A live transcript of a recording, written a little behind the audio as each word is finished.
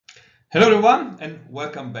Hello everyone and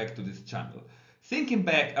welcome back to this channel. Thinking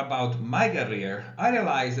back about my career, I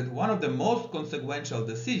realized that one of the most consequential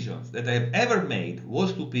decisions that I have ever made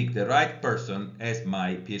was to pick the right person as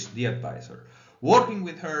my PhD advisor. Working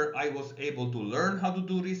with her, I was able to learn how to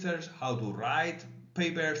do research, how to write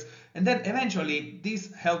papers, and then eventually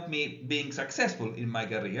this helped me being successful in my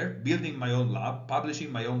career, building my own lab,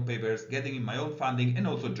 publishing my own papers, getting my own funding, and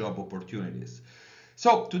also job opportunities.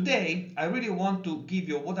 So today, I really want to give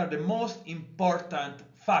you what are the most important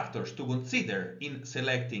factors to consider in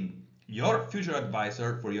selecting your future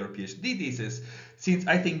advisor for your PhD thesis, since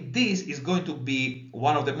I think this is going to be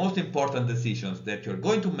one of the most important decisions that you're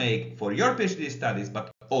going to make for your PhD studies,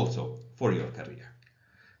 but also for your career.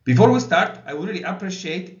 Before we start, I would really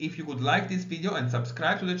appreciate if you could like this video and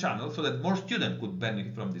subscribe to the channel so that more students could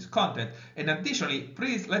benefit from this content. And additionally,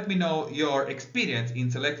 please let me know your experience in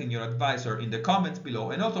selecting your advisor in the comments below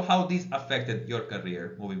and also how this affected your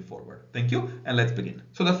career moving forward. Thank you, and let's begin.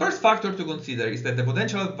 So the first factor to consider is that the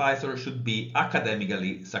potential advisor should be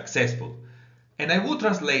academically successful. And I would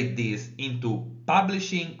translate this into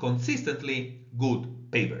publishing consistently good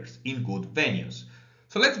papers in good venues.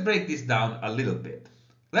 So let's break this down a little bit.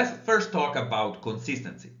 Let's first talk about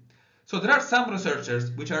consistency. So there are some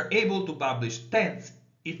researchers which are able to publish tens,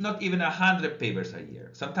 if not even 100 papers a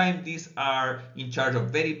year. Sometimes these are in charge of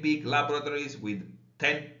very big laboratories with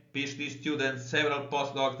 10 PhD students, several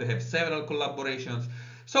postdocs, they have several collaborations.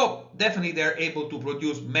 So definitely they're able to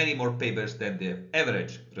produce many more papers than the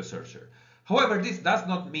average researcher. However, this does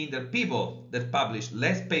not mean that people that publish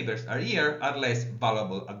less papers a year are less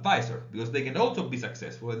valuable advisors, because they can also be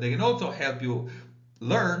successful and they can also help you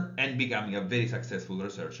learn and becoming a very successful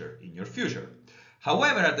researcher in your future.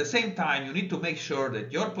 However, at the same time, you need to make sure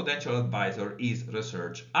that your potential advisor is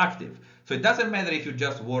research active. So it doesn't matter if you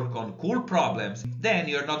just work on cool problems, then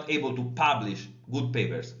you're not able to publish good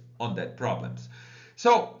papers on that problems.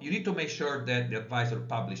 So you need to make sure that the advisor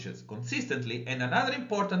publishes consistently, and another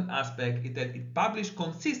important aspect is that it publishes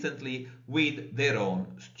consistently with their own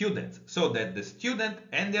students, so that the student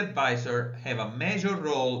and the advisor have a major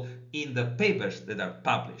role in the papers that are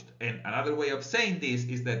published. And another way of saying this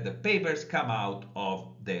is that the papers come out of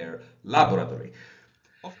their laboratory.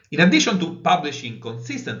 In addition to publishing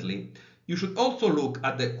consistently, you should also look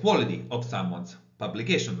at the quality of someone's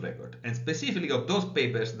publication record, and specifically of those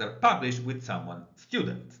papers that are published with someone's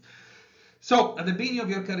students. So at the beginning of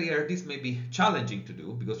your career, this may be challenging to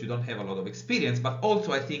do because you don't have a lot of experience, but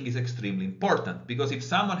also I think is extremely important, because if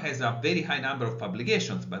someone has a very high number of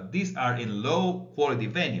publications, but these are in low quality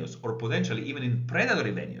venues or potentially even in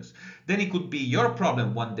predatory venues, then it could be your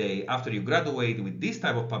problem one day after you graduate with this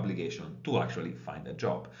type of publication to actually find a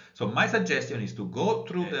job. So my suggestion is to go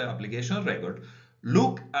through the publication record,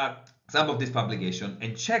 look at some of these publications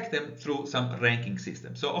and check them through some ranking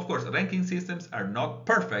systems. So of course, ranking systems are not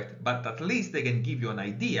perfect, but at least they can give you an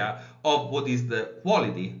idea of what is the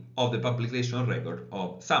quality of the publication record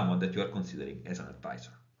of someone that you are considering as an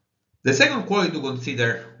advisor. The second quality to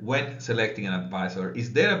consider when selecting an advisor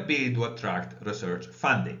is their ability to attract research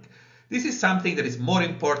funding. This is something that is more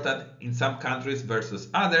important in some countries versus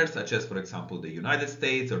others, such as, for example, the United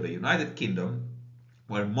States or the United Kingdom,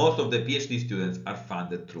 where most of the PhD students are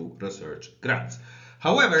funded through research grants.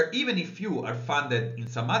 However, even if you are funded in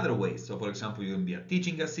some other ways, so for example, you can be a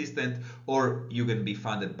teaching assistant or you can be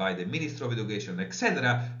funded by the Ministry of Education,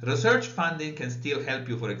 etc., research funding can still help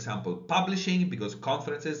you, for example, publishing, because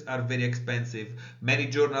conferences are very expensive. Many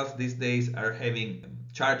journals these days are having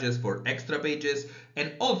charges for extra pages,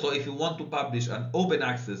 and also if you want to publish an open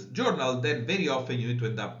access journal, then very often you need to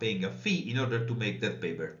end up paying a fee in order to make that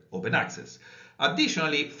paper open access.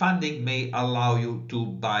 Additionally, funding may allow you to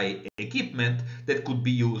buy equipment that could be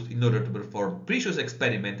used in order to perform precious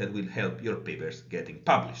experiments that will help your papers getting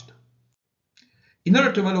published. In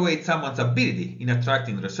order to evaluate someone's ability in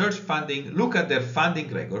attracting research funding, look at their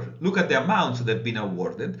funding record, look at the amounts that have been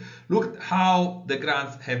awarded, look at how the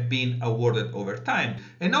grants have been awarded over time,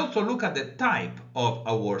 and also look at the type of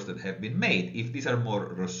awards that have been made. If these are more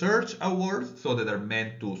research awards, so that are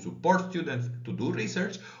meant to support students to do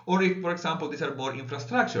research, or if, for example, these are more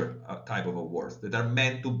infrastructure type of awards that are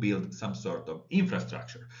meant to build some sort of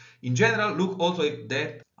infrastructure. In general, look also if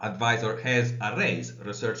that advisor has arrays,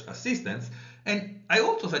 research assistants. And I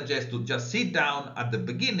also suggest to just sit down at the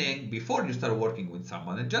beginning before you start working with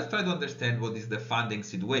someone and just try to understand what is the funding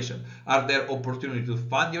situation. Are there opportunities to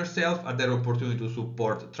fund yourself? Are there opportunities to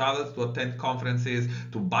support travels, to attend conferences,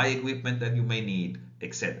 to buy equipment that you may need,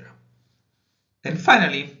 etc. And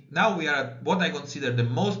finally, now we are at what I consider the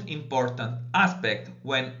most important aspect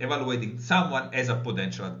when evaluating someone as a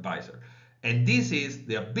potential advisor. And this is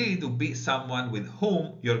the ability to be someone with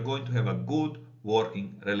whom you're going to have a good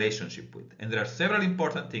working relationship with. And there are several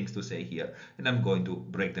important things to say here, and I'm going to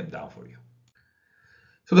break them down for you.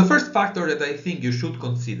 So the first factor that I think you should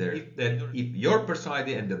consider is that if your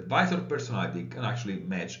personality and the advisor personality can actually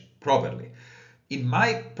match properly. In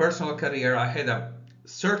my personal career, I had a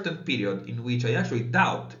certain period in which I actually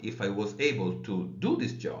doubt if I was able to do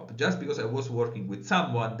this job just because I was working with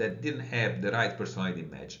someone that didn't have the right personality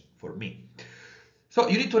match for me. So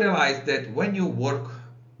you need to realize that when you work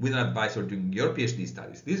with an advisor during your PhD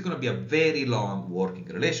studies, this is going to be a very long working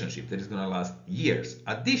relationship that is going to last years.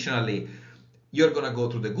 Additionally, you're going to go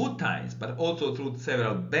through the good times, but also through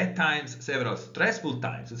several bad times, several stressful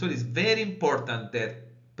times. And so it is very important that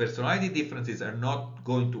personality differences are not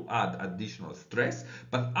going to add additional stress,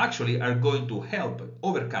 but actually are going to help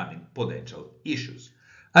overcoming potential issues.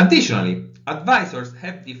 Additionally, advisors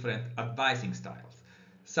have different advising styles.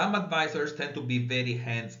 Some advisors tend to be very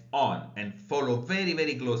hands-on and follow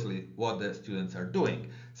very closely what the students are doing.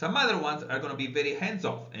 Some other ones are going to be very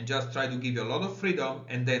hands-off and just try to give you a lot of freedom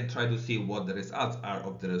and then try to see what the results are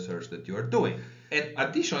of the research that you are doing. And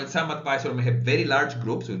additionally, some advisors may have very large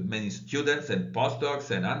groups with many students and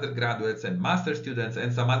postdocs and undergraduates and master students,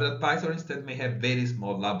 and some other advisors instead may have very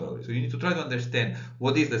small laboratories. So you need to try to understand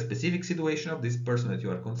what is the specific situation of this person that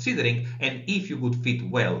you are considering and if you could fit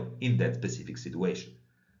well in that specific situation.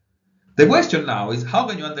 The question now is, how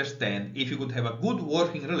can you understand if you could have a good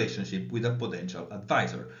working relationship with a potential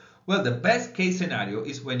advisor? Well, the best case scenario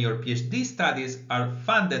is when your PhD studies are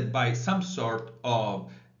funded by some sort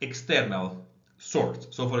of external source.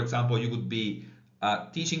 So for example, you could be a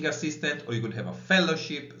teaching assistant or you could have a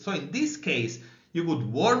fellowship. So in this case, you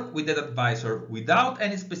could work with that advisor without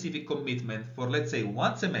any specific commitment for, let's say,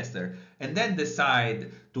 one semester, and then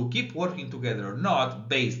decide to keep working together or not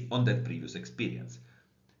based on that previous experience.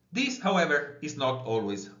 This, however, is not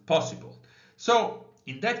always possible. So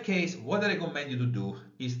in that case, what I recommend you to do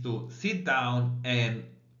is to sit down and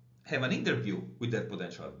have an interview with that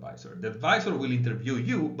potential advisor. The advisor will interview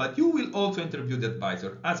you, but you will also interview the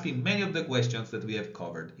advisor, asking many of the questions that we have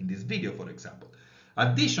covered in this video, for example.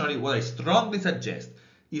 Additionally, what I strongly suggest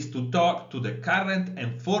is to talk to the current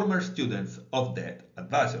and former students of that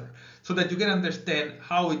advisor so that you can understand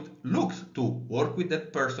how it looks to work with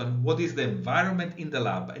that person, what is the environment in the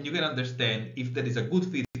lab, and you can understand if that is a good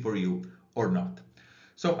fit for you or not.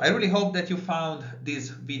 So I really hope that you found this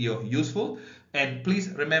video useful, and please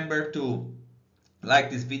remember to like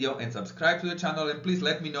this video and subscribe to the channel, and please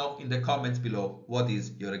let me know in the comments below what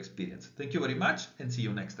is your experience. Thank you very much and see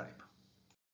you next time.